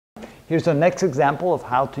Here's our next example of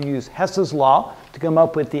how to use Hess's law to come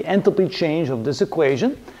up with the enthalpy change of this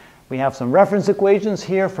equation. We have some reference equations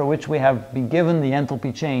here for which we have been given the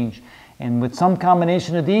enthalpy change. And with some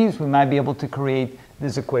combination of these, we might be able to create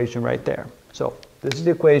this equation right there. So this is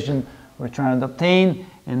the equation we're trying to obtain.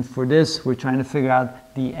 And for this, we're trying to figure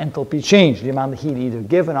out the enthalpy change, the amount of heat either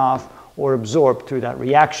given off or absorbed through that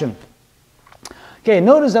reaction. Okay,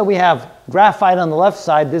 notice that we have graphite on the left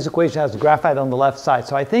side. This equation has graphite on the left side.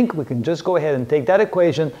 So I think we can just go ahead and take that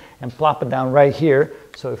equation and plop it down right here.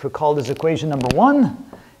 So if we call this equation number 1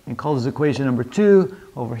 and call this equation number 2,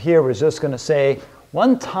 over here we're just going to say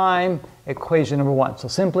 1 time equation number 1. So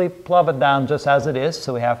simply plop it down just as it is.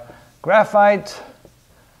 So we have graphite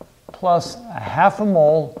plus a half a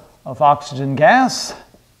mole of oxygen gas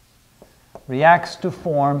reacts to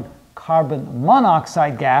form carbon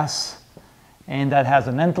monoxide gas, and that has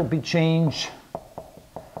an enthalpy change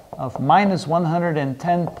of minus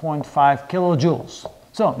 110.5 kilojoules.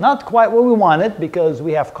 So not quite what we wanted because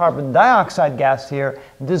we have carbon dioxide gas here.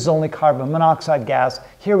 This is only carbon monoxide gas.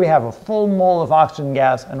 Here we have a full mole of oxygen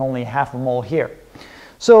gas and only half a mole here.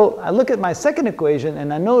 So I look at my second equation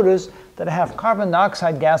and I notice that I have carbon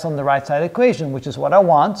dioxide gas on the right side equation, which is what I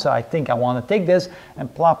want. So I think I want to take this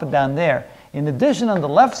and plop it down there. In addition, on the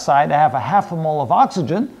left side, I have a half a mole of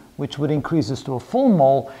oxygen, which would increase this to a full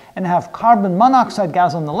mole, and have carbon monoxide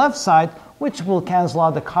gas on the left side, which will cancel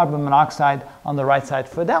out the carbon monoxide on the right side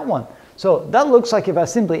for that one. So that looks like if I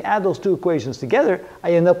simply add those two equations together,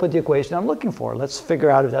 I end up with the equation I'm looking for. Let's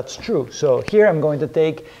figure out if that's true. So here I'm going to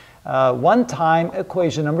take 1 time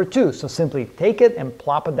equation number 2. So simply take it and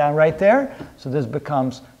plop it down right there. So this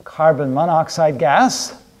becomes carbon monoxide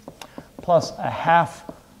gas plus a half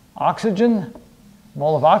oxygen,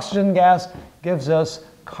 mole of oxygen gas gives us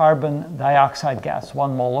carbon dioxide gas,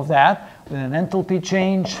 1 mole of that, with an enthalpy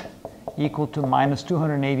change equal to minus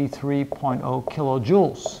 283.0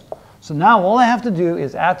 kilojoules. So now all I have to do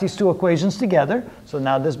is add these two equations together. So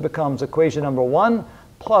now this becomes equation number 1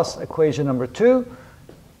 plus equation number 2.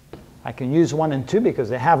 I can use 1 and 2 because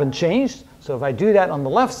they haven't changed. So if I do that on the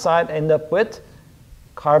left side, I end up with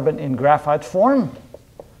carbon in graphite form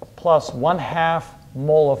plus 1/2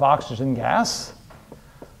 mole of oxygen gas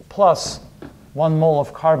plus 1 mole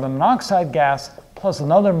of carbon monoxide gas plus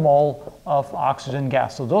another mole of oxygen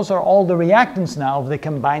gas. So those are all the reactants now of the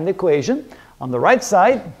combined equation. On the right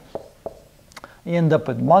side, you end up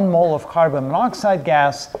with 1 mole of carbon monoxide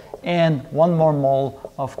gas and 1 more mole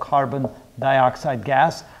of carbon dioxide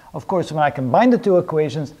gas. Of course, when I combine the two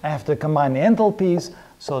equations, I have to combine the enthalpies.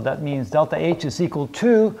 So that means delta H is equal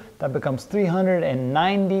to, that becomes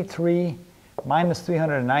 393 minus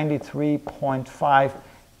 393.5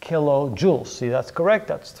 kilojoules. See, that's correct.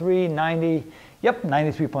 That's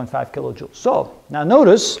 93.5 kilojoules. So now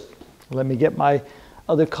notice, let me get my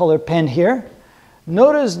other color pen here.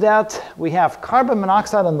 Notice that we have carbon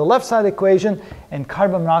monoxide on the left side equation and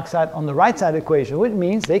carbon monoxide on the right side equation, which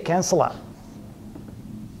means they cancel out.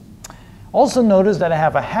 Also notice that I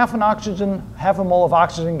have a half a mole of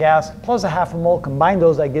oxygen gas plus a half a mole. Combine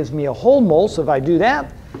those, that gives me a whole mole. So if I do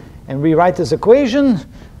that and rewrite this equation,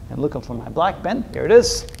 and looking for my black pen, here it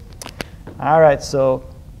is. All right, so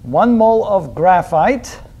 1 mole of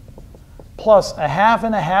graphite plus a half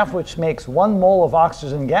and a half, which makes 1 mole of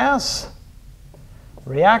oxygen gas,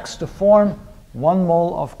 reacts to form 1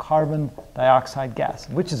 mole of carbon dioxide gas,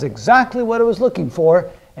 which is exactly what I was looking for.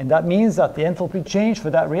 And that means that the enthalpy change for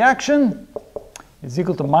that reaction is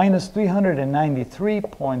equal to minus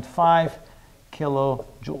 393.5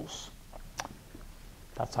 kilojoules.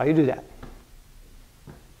 That's how you do that.